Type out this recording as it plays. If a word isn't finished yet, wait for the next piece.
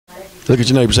Look at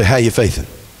your neighbor and say, how you faithing?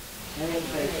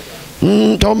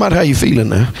 Talking about how you feeling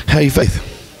now. How you faithing?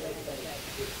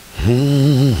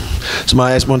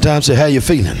 Somebody asked me one time, said, how you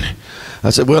feeling?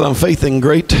 I said, well, I'm faithing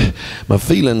great. My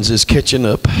feelings is catching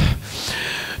up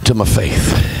to my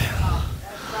faith.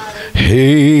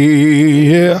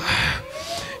 Hey, yeah.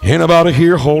 Anybody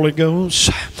here, Holy Ghost?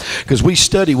 Because we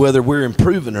study whether we're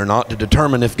improving or not to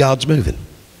determine if God's moving.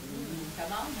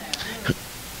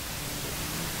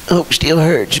 Oh, still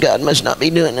hurts. God must not be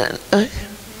doing that.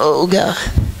 Oh, God.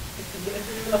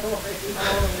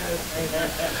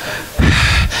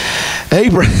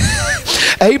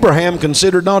 Abraham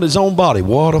considered not his own body.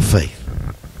 What a faith.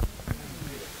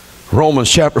 Romans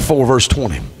chapter 4 verse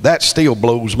 20. That still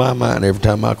blows my mind every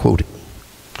time I quote it.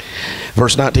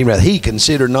 Verse 19, he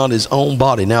considered not his own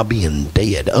body now being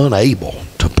dead, unable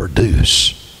to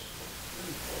produce.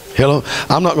 Hello?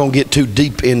 I'm not going to get too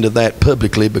deep into that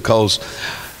publicly because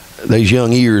there's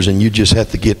young ears and you just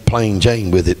have to get plain Jane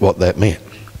with it what that meant.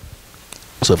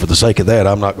 So for the sake of that,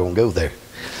 I'm not going to go there.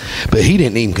 But he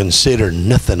didn't even consider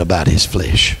nothing about his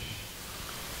flesh.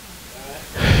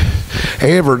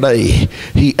 Every day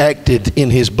he acted in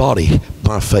his body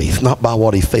by faith, not by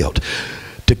what he felt.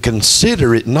 To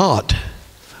consider it not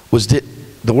was that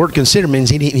the word consider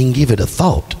means he didn't even give it a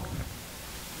thought.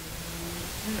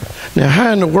 Now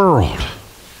how in the world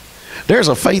there's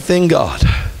a faith in God?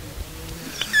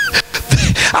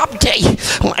 I'll tell you,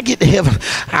 when I get to heaven,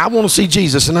 I want to see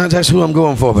Jesus, and that's who I'm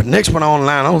going for. But next one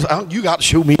online, you got to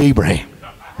show me Abraham.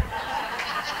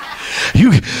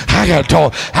 I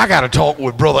got to talk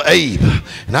with Brother Abe,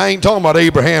 and I ain't talking about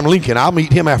Abraham Lincoln. I'll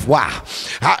meet him after a while.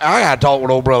 I got to talk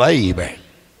with old Brother Abe.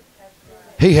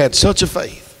 He had such a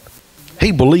faith.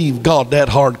 He believed God that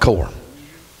hardcore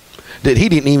that he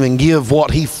didn't even give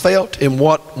what he felt and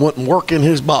what wouldn't work in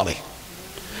his body.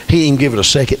 He didn't give it a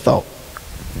second thought.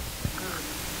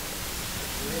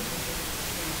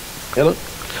 Hello?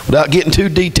 Without getting too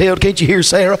detailed, can't you hear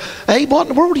Sarah? Hey, what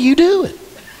in the world are you doing?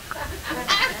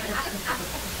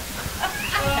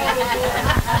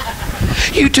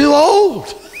 You too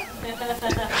old.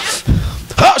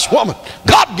 Hush, woman.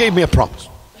 God gave me a promise.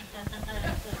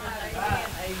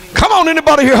 Come on,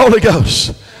 anybody here, Holy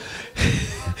Ghost?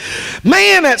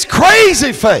 Man, that's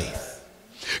crazy faith.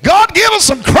 God give us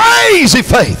some crazy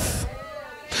faith.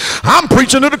 I'm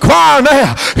preaching to the choir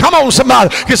now. Come on, somebody.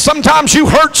 Because sometimes you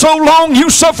hurt so long, you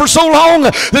suffer so long,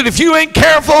 that if you ain't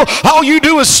careful, all you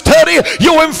do is study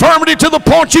your infirmity to the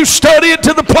point you study it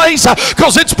to the place,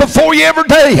 because it's before you every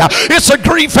day. It's a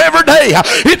grief every day.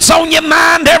 It's on your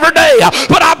mind every day.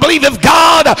 But I believe if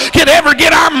God could ever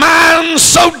get our minds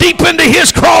so deep into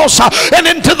his cross and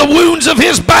into the wounds of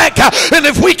his back, and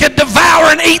if we could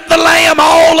devour and eat the lamb,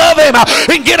 all of him,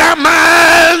 and get our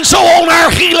minds so on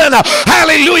our healing,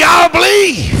 hallelujah, I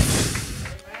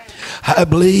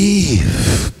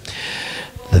believe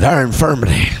that our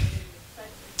infirmity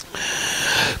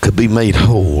could be made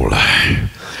whole,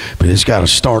 but it's got to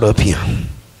start up here.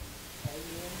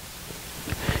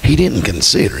 He didn't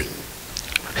consider it.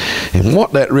 And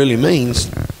what that really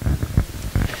means,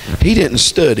 he didn't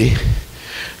study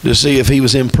to see if he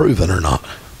was improving or not,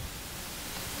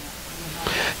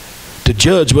 to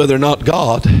judge whether or not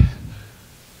God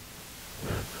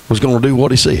was going to do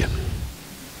what he said.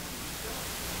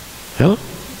 Hello?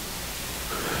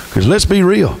 Because let's be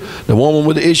real, the woman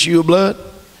with the issue of blood,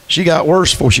 she got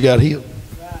worse before she got healed.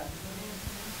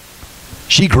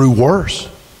 She grew worse.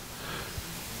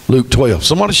 Luke 12.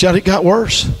 Somebody shout, it got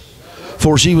worse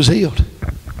before she was healed.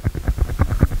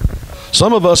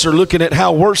 Some of us are looking at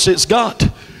how worse it's got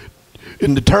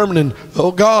and determining,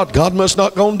 oh, God must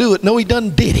not go and do it. No, he done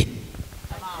did it.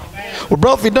 Well,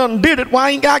 brother, if he done did it,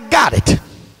 why ain't God got it?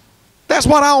 That's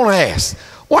what I want to ask.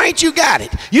 Why ain't you got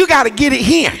it? You got to get it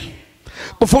here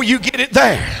before you get it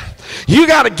there. You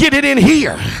got to get it in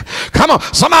here. Come on,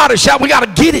 somebody shout, we got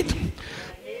to get it.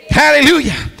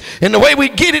 Hallelujah. And the way we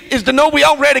get it is to know we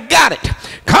already got it.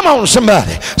 Come on,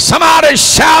 somebody. Somebody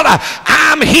shout,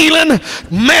 I'm healing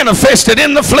manifested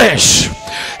in the flesh.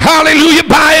 Hallelujah.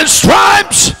 By his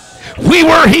stripes we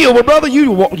were healed. Well, brother,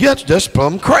 that's just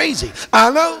plumb crazy.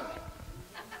 I know.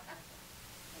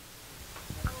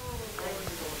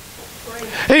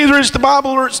 Either it's the Bible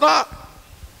or it's not.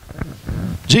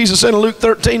 Jesus said in Luke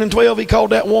 13 and 12, he called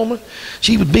that woman.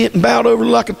 She was bent and bowed over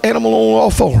like an animal on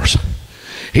all fours.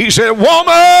 He said,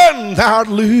 woman, thou art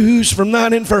loose from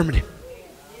thine infirmity.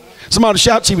 Somebody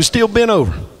shout, she was still bent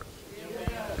over.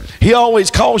 He always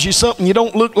calls you something you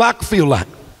don't look like or feel like.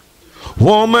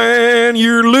 Woman,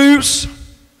 you're loose.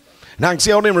 And I can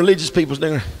see all them religious people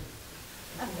there.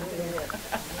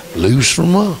 Loose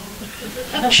from what?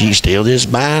 She's still just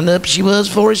buying up she was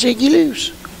before he said you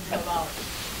loose.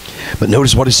 But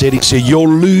notice what he said. He said, you'll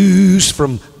lose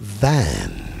from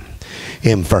thine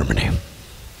infirmity.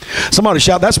 Somebody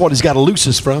shout, that's what he's got to loose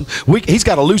us from. He's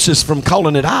got to loose us from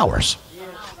calling it ours.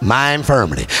 My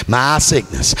infirmity, my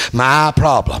sickness, my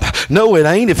problem. No, it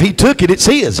ain't. If he took it, it's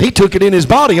his. He took it in his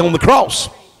body on the cross.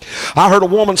 I heard a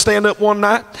woman stand up one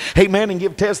night, amen, and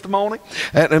give testimony,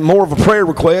 and more of a prayer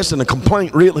request and a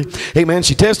complaint, really. Amen.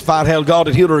 She testified how God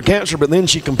had healed her of cancer, but then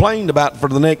she complained about for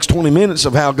the next 20 minutes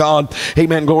of how God,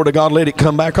 amen, glory to God, let it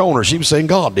come back on her. She was saying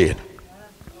God did.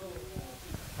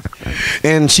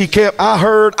 And she kept,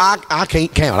 I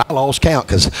can't count. I lost count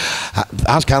because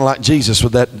I was kind of like Jesus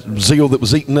with that zeal that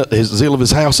was eating up, his zeal of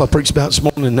his house I preached about this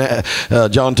morning,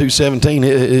 John 2:17.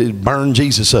 It burned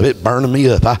Jesus up. It burned me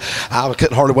up. I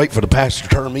couldn't hardly wait for the pastor to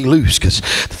turn me loose, because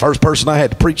the first person I had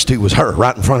to preach to was her,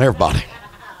 right in front of everybody.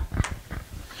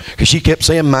 Because she kept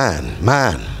saying mine,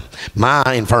 my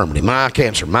infirmity, my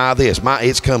cancer, my this,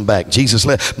 it's come back. Jesus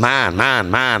left, mine.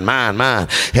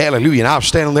 Hallelujah. And I was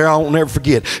standing there, I won't never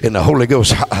forget, and the Holy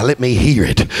Ghost let me hear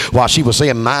it while she was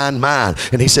saying mine.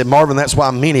 And he said, Marvin, that's why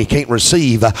many can't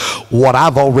receive what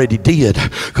I've already did,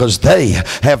 because they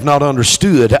have not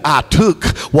understood. I took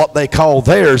what they call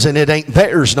theirs, and it ain't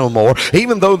theirs no more.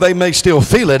 Even though they may still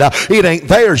feel it, it ain't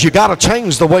theirs. You got to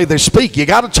change the way they speak. You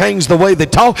got to change the way they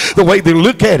talk, the way they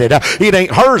look at it. It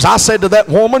ain't hers. I said to that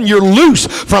woman, you're loose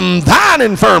from thine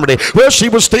infirmity. Well, she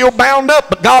was still bound up,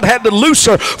 but God had to loose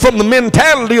her from the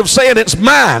mentality of saying it's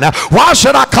mine. Why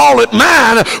should I call it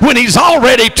mine when he's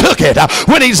already took it?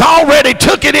 When he's already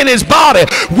took it in his body.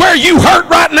 Where you hurt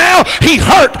right now, he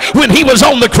hurt when he was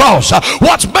on the cross.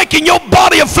 What's making your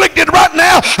body afflicted right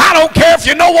now, I don't care if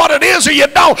you know what it is or you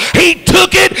don't. He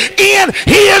took it in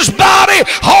his body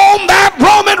on that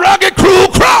Roman rugged cruel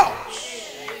cross.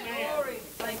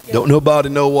 Don't nobody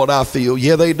know what I feel?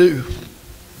 Yeah, they do.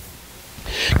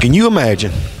 Can you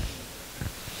imagine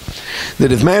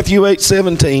that if Matthew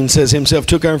 8:17 says himself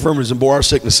took our infirmities and bore our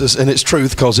sicknesses, and it's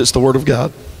truth because it's the word of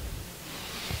God?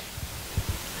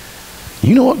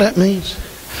 You know what that means?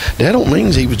 That don't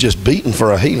mean he was just beaten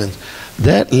for a healing.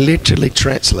 That literally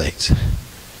translates,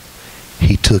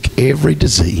 he took every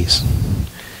disease,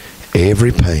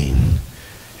 every pain,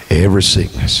 every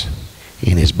sickness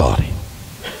in his body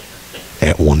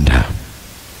at one time.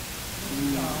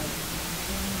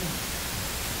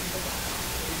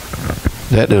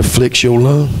 That afflicts your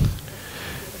lung,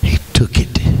 he took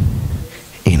it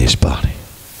in his body.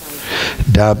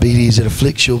 Diabetes that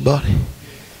afflicts your body,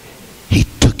 he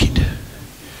took it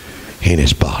in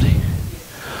his body.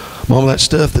 Mama, that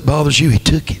stuff that bothers you, he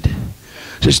took it.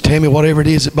 Just tell me whatever it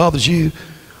is that bothers you,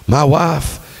 my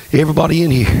wife, everybody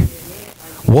in here,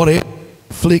 whatever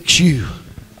afflicts you,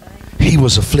 he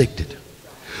was afflicted.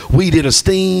 We did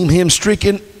esteem him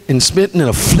stricken and smitten and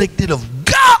afflicted of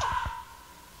God.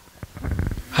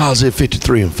 Isaiah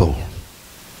 53:4.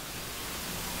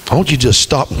 I want you to just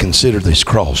stop and consider this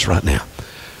cross right now.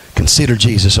 Consider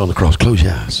Jesus on the cross. Close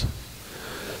your eyes.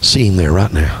 See him there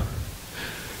right now.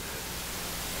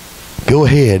 Go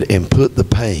ahead and put the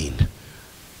pain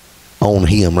on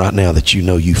him right now that you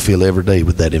know you feel every day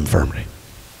with that infirmity.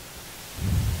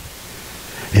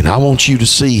 And I want you to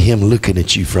see him looking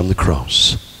at you from the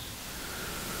cross.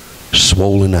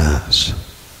 Swollen eyes,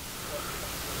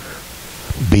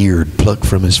 beard plucked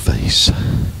from his face,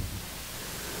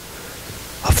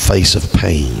 a face of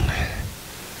pain,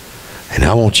 and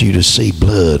I want you to see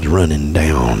blood running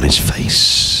down his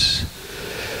face,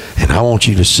 and I want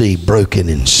you to see broken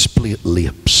and split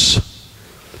lips,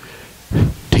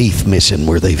 teeth missing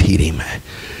where they've hit him,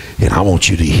 and I want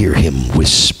you to hear him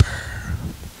whisper.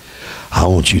 I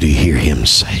want you to hear him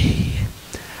say,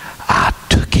 I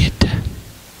took it.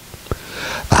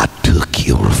 I took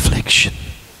your affliction.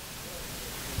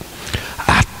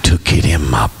 I took it in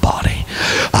my body.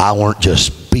 I weren't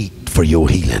just beat for your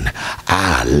healing.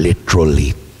 I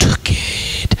literally took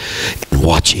it. And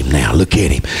watch him now. Look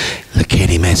at him. Look at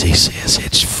him as he says,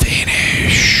 it's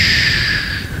finished.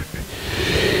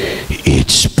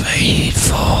 It's paid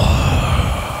for.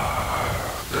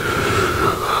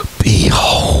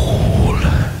 Behold.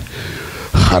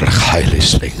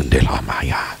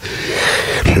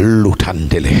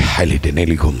 Lutandele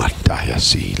halideneli kumantaya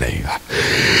silea.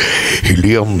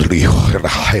 Hiliondri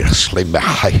hairslim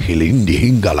hilindi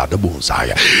hingala de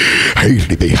bonsaya.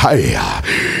 Haili behaya.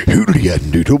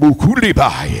 Huliandi to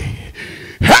bukulibaye.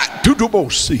 Ha to the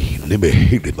bosi. Nebe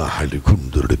hilima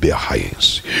halikundur de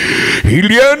behayes.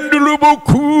 Hiliandulu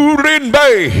bukurin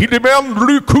bay. Hiliman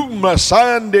lukum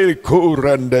masande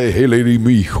korande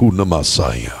hilimi huna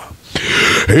masaya.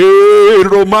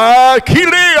 Roma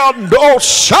Kileando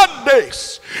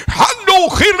Sundays. Hando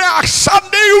Hila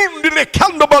Sunday undile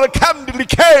candle candle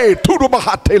K to the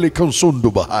Mahateli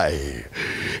Consundo Bahai.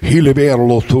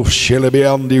 Hileberlo to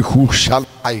Shelebeandi who shall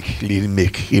I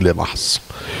make Hilemas.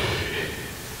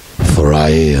 For I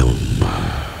am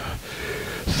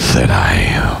that I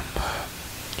am.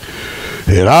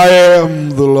 And I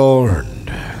am the Lord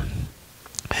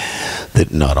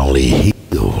that not only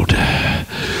healed,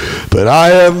 but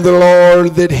I am the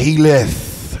Lord that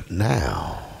healeth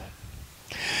now.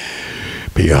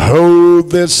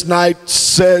 Behold, this night,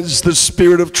 says the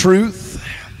Spirit of truth,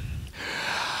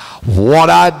 what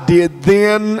I did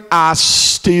then, I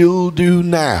still do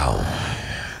now.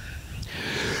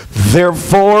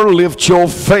 Therefore, lift your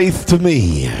faith to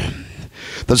me.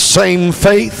 The same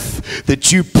faith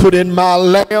that you put in my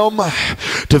lamb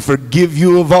to forgive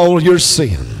you of all your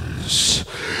sins.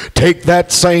 Take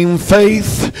that same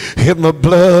faith in the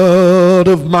blood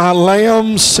of my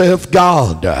lamb, saith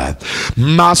God.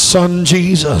 My son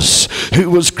Jesus, who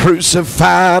was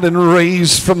crucified and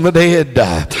raised from the dead.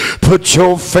 Put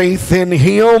your faith in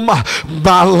him,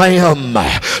 my lamb,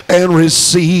 and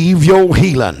receive your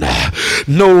healing.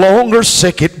 No longer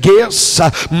second guess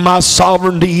my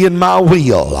sovereignty and my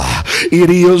will.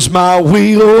 It is my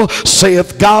will,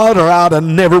 saith God, or I'd have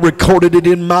never recorded it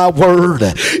in my word.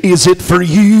 Is it for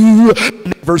you?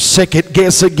 Never second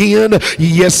guess again.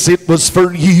 Yes, it was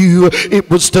for you. It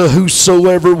was to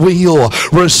whosoever will.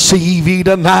 Receive ye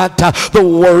tonight the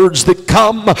words that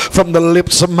come from the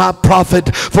lips of my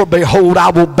prophet. For behold, I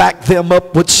will back them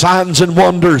up with signs and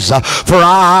wonders. For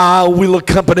I will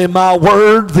accompany my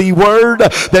word, the word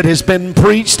that has been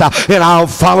preached, and I'll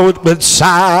follow it with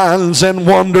signs and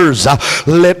wonders.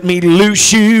 Let me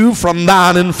loose you from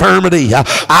thine infirmity.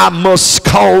 I must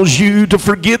cause you to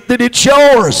forget that it's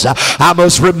yours. I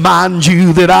must remind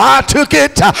you that I took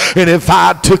it, and if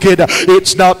I took it,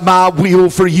 it's not my will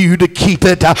for you to keep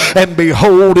it. And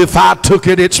behold, if I took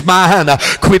it, it's mine.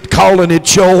 Quit calling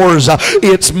it yours.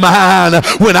 It's mine.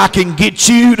 When I can get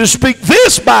you to speak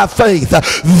this by faith,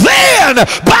 then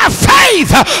by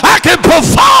faith I can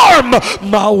perform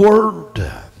my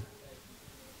word.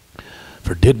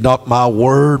 For did not my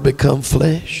word become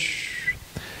flesh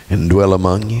and dwell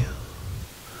among you?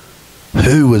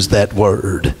 Who was that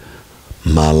word?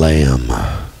 My lamb,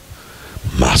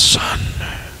 my son.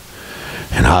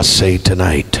 And I say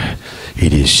tonight,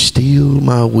 it is still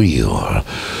my will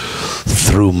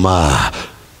through my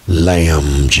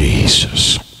lamb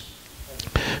Jesus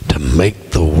to make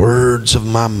the words of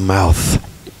my mouth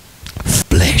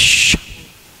flesh.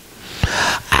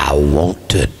 I want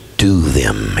to do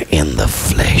them in the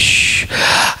flesh.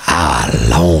 I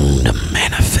long to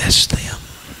manifest them.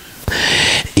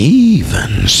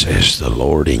 Even, says the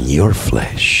Lord, in your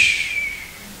flesh.